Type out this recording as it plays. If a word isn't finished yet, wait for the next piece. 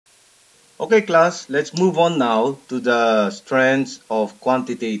Okay, class, let's move on now to the strengths of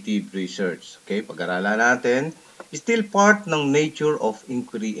quantitative research. Okay, pag-aralan natin, still part ng nature of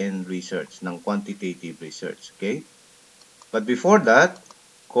inquiry and research, ng quantitative research. Okay? But before that,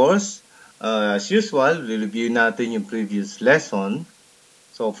 of course, as usual, review natin yung previous lesson.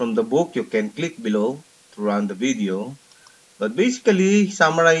 So from the book, you can click below to run the video. But basically,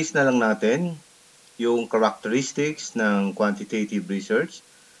 summarize na lang natin yung characteristics ng quantitative research.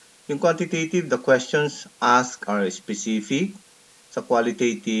 Yung quantitative, the questions asked are specific. Sa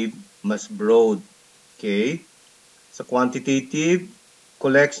qualitative, mas broad. Okay? Sa quantitative,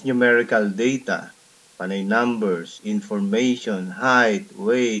 collects numerical data, panay numbers, information, height,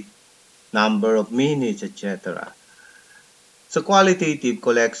 weight, number of minutes, etc. Sa qualitative,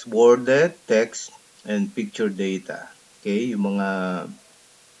 collects worded, text, and picture data. Okay? Yung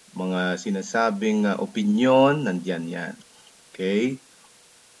mga sinasabing opinion, nandyan yan. Okay?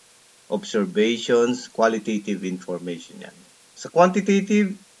 Observations, qualitative information yan. Sa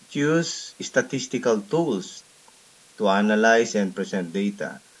quantitative, use statistical tools to analyze and present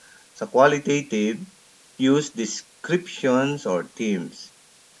data. Sa qualitative, use descriptions or themes.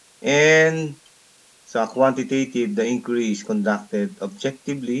 And sa quantitative, the inquiry is conducted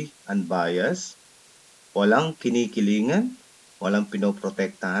objectively, unbiased, walang kinikilingan, walang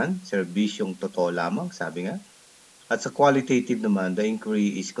pinoprotektahan, serbisyong totoo lamang, sabi nga. At sa qualitative naman, the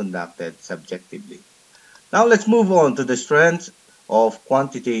inquiry is conducted subjectively. Now let's move on to the strengths of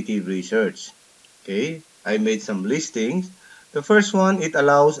quantitative research. Okay, I made some listings. The first one, it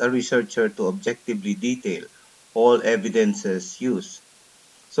allows a researcher to objectively detail all evidences used.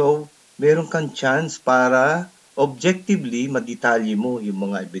 So, meron kang chance para objectively madetalye mo yung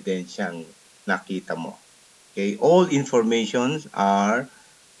mga ebidensyang nakita mo. Okay, all informations are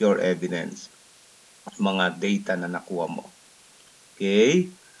your evidence, mga data na nakuha mo. Okay,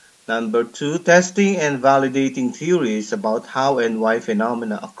 number 2, testing and validating theories about how and why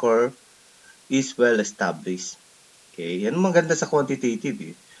phenomena occur is well established. Okay, yan maganda sa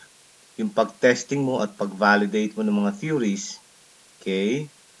quantitative eh. Yung pag-testing mo at pag-validate mo ng mga theories,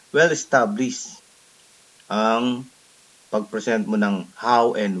 okay, well established ang pag-present mo ng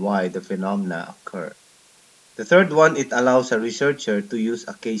how and why the phenomena occur. The third one, it allows a researcher to use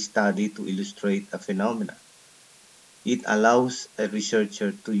a case study to illustrate a phenomena. It allows a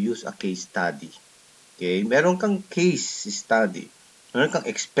researcher to use a case study. Okay, meron kang case study, meron kang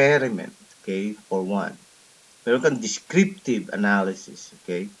experiment, okay, for one. Meron kang descriptive analysis,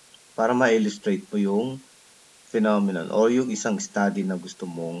 okay, para ma-illustrate mo yung phenomenon or yung isang study na gusto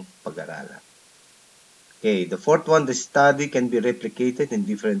mong pag-aralan. Okay, the fourth one, the study can be replicated in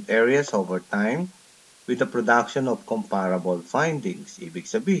different areas over time with the production of comparable findings. Ibig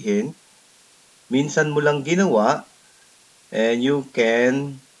sabihin, minsan mo lang ginawa and you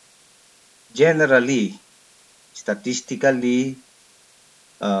can generally, statistically,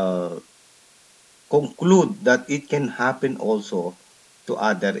 conclude that it can happen also to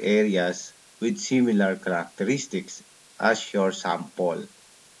other areas with similar characteristics as your sample.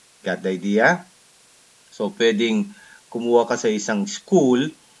 Got the idea? So, pwedeng kumuha ka sa isang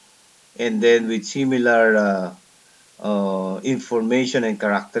school and then with similar information and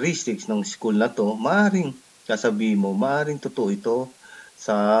characteristics ng school na to, maaaring sasabihin mo, maaaring totoo ito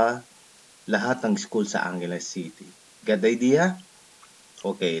sa lahat ng school sa Angeles City. Got the idea?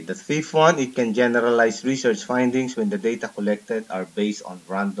 Okay, the fifth one, it can generalize research findings when the data collected are based on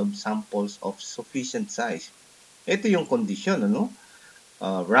random samples of sufficient size. Ito yung kondisyon, ano?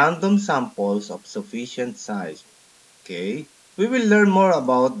 Random samples of sufficient size. Okay, we will learn more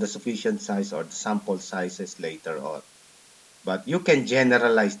about the sufficient size or the sample sizes later on. But you can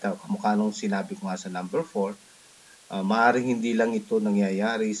generalize na, kamukha nung sinabi ko nga sa number 4, maaaring hindi lang ito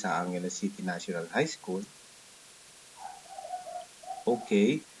nangyayari sa Angeles City National High School.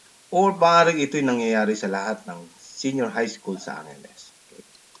 Okay, or maaaring ito'y nangyayari sa lahat ng senior high school sa Angeles. Okay.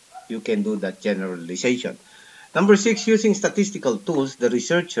 You can do that generalization. Number 6, using statistical tools, the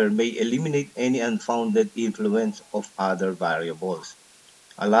researcher may eliminate any unfounded influence of other variables,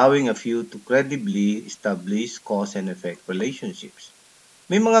 allowing a few to credibly establish cause and effect relationships.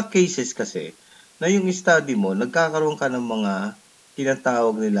 May mga cases kasi na yung study mo, nagkakaroon ka ng mga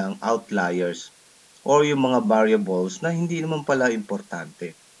tinatawag nilang outliers or yung mga variables na hindi naman pala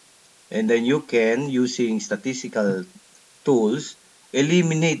importante. And then you can, using statistical tools,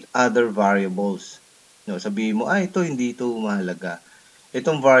 eliminate other variables. No, sabihin mo, ito hindi ito mahalaga.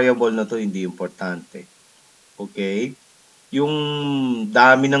 Itong variable na to hindi importante. Okay? Yung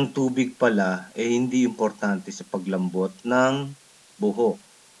dami ng tubig pala, hindi importante sa paglambot ng buhok.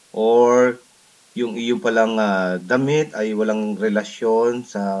 Or yung iyong palang damit ay walang relasyon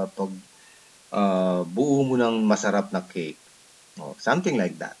sa buo mo ng masarap na cake. Something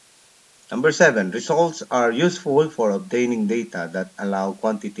like that. Number 7, results are useful for obtaining data that allow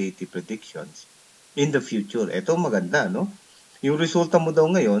quantitative predictions in the future. Ito maganda, no? Yung resulta mo daw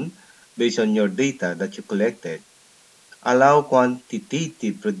ngayon, based on your data that you collected, allow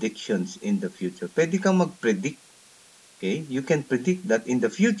quantitative predictions in the future. Pwede kang mag-predict. Okay? You can predict that in the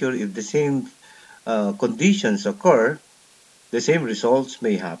future, if the same conditions occur, the same results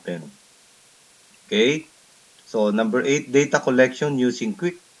may happen. Okay? So number 8, data collection using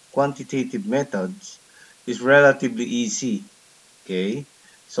quick quantitative methods is relatively easy. Okay?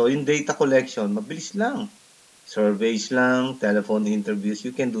 So in data collection, mabilis lang. Surveys lang, telephone interviews,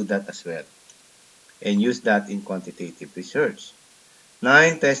 you can do that as well. And use that in quantitative research.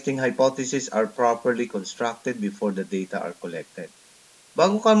 9, testing hypotheses are properly constructed before the data are collected.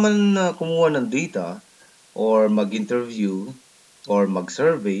 Bago ka man kumuha ng data or mag-interview or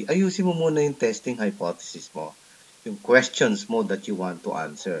mag-survey, ayusin mo muna yung testing hypothesis mo. Yung questions mo that you want to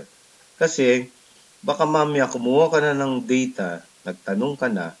answer. Kasi, baka mamaya kumuha ka na ng data, nagtanong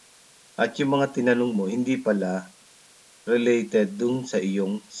ka na, at yung mga tinanong mo, hindi pala related dun sa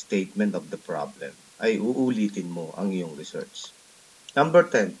iyong statement of the problem. Ay uulitin mo ang iyong research. Number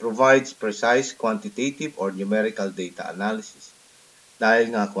 10, provides precise quantitative or numerical data analysis. Dahil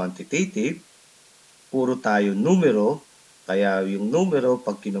nga quantitative, puro tayo numero, kaya yung numero,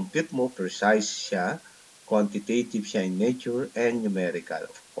 pag kinompute mo, precise siya, quantitative siya in nature, and numerical,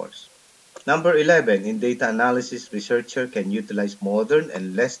 of course. Number 11, in data analysis, researcher can utilize modern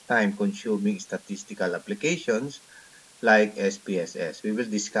and less time-consuming statistical applications like SPSS. We will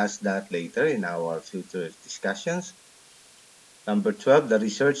discuss that later in our future discussions. Number 12, the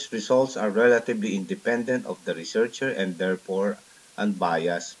research results are relatively independent of the researcher and therefore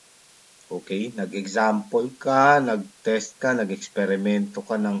unbiased. Okay? Nag-example ka, nag-test ka, nag-eksperimento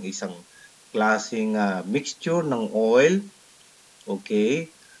ka ng isang klaseng mixture ng oil. Okay?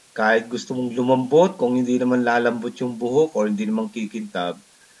 Kahit gusto mong lumambot, kung hindi naman lalambot yung buhok or hindi naman kikintab,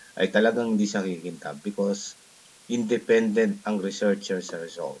 ay talagang hindi siya kikintab because independent ang researcher sa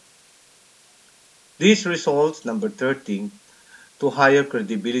result. These results, number 13, to higher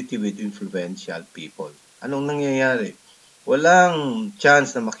credibility with influential people. Anong nangyayari? Walang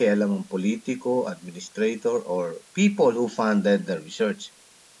chance na makialam ang politiko, administrator, or people who funded the research.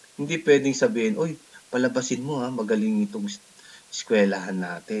 Hindi pwedeng sabihin, oy, palabasin mo magaling itong eskwelahan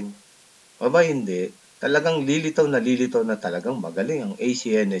natin. Aba hindi, talagang lilitaw na talagang magaling ang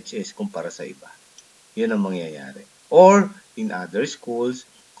ACNHS kumpara sa iba. Yun ang mangyayari. Or, in other schools,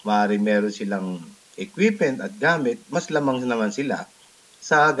 maaari meron silang equipment at gamit, mas lamang naman sila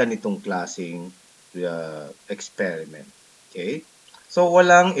sa ganitong klaseng experiment. Okay? So,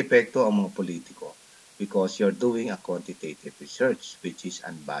 walang epekto ang mga politiko because you're doing a quantitative research which is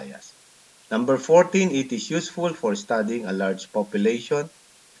unbiased. Number 14, it is useful for studying a large population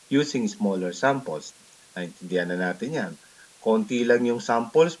using smaller samples. Naintindihan na natin yan. Konti lang yung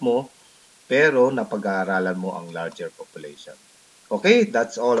samples mo, pero napag-aaralan mo ang larger population. Okay,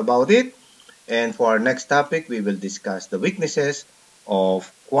 that's all about it. And for our next topic, we will discuss the weaknesses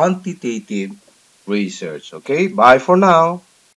of quantitative research. Okay, bye for now.